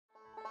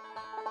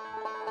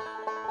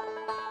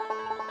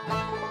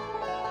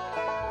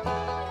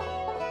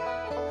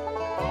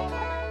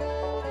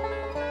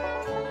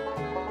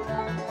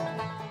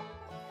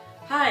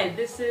Hi,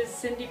 this is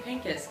Cindy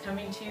Pincus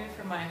coming to you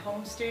from my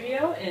home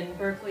studio in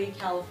Berkeley,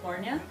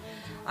 California.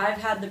 I've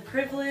had the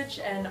privilege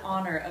and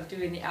honor of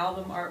doing the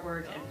album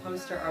artwork and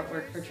poster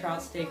artwork for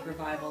Trout Steak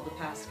Revival the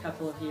past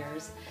couple of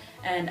years,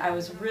 and I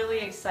was really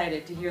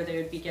excited to hear they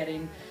would be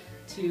getting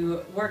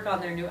to work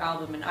on their new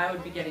album and I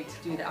would be getting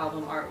to do the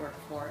album artwork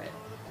for it.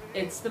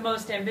 It's the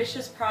most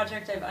ambitious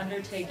project I've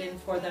undertaken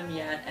for them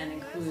yet and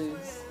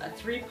includes a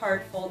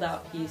 3-part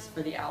fold-out piece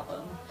for the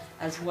album,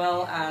 as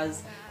well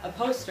as a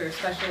poster,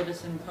 special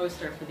edition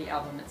poster for the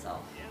album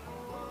itself.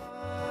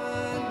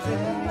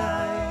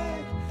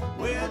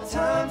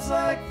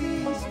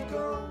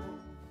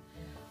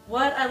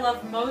 What I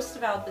love most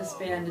about this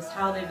band is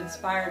how they've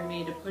inspired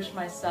me to push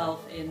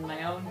myself in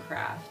my own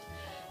craft.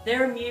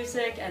 Their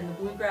music and the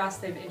bluegrass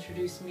they've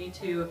introduced me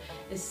to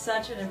is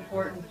such an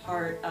important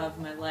part of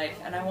my life,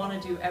 and I want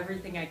to do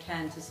everything I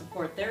can to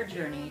support their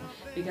journey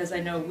because I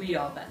know we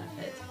all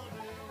benefit.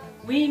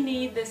 We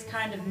need this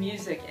kind of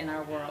music in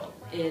our world.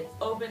 It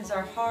opens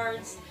our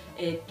hearts,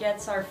 it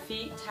gets our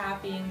feet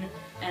tapping,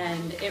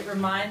 and it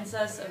reminds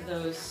us of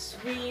those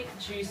sweet,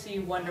 juicy,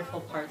 wonderful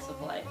parts of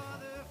life.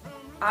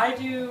 I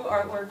do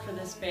artwork for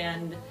this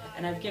band,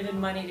 and I've given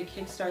money to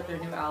kickstart their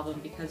new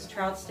album because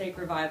Trout Steak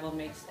Revival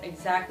makes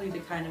exactly the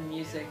kind of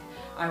music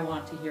I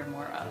want to hear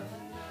more of.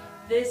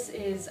 This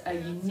is a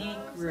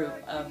unique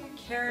group of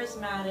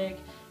charismatic,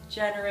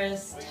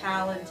 generous,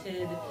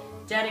 talented,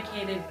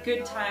 dedicated,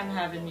 good time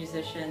having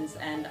musicians,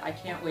 and I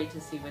can't wait to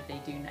see what they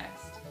do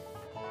next.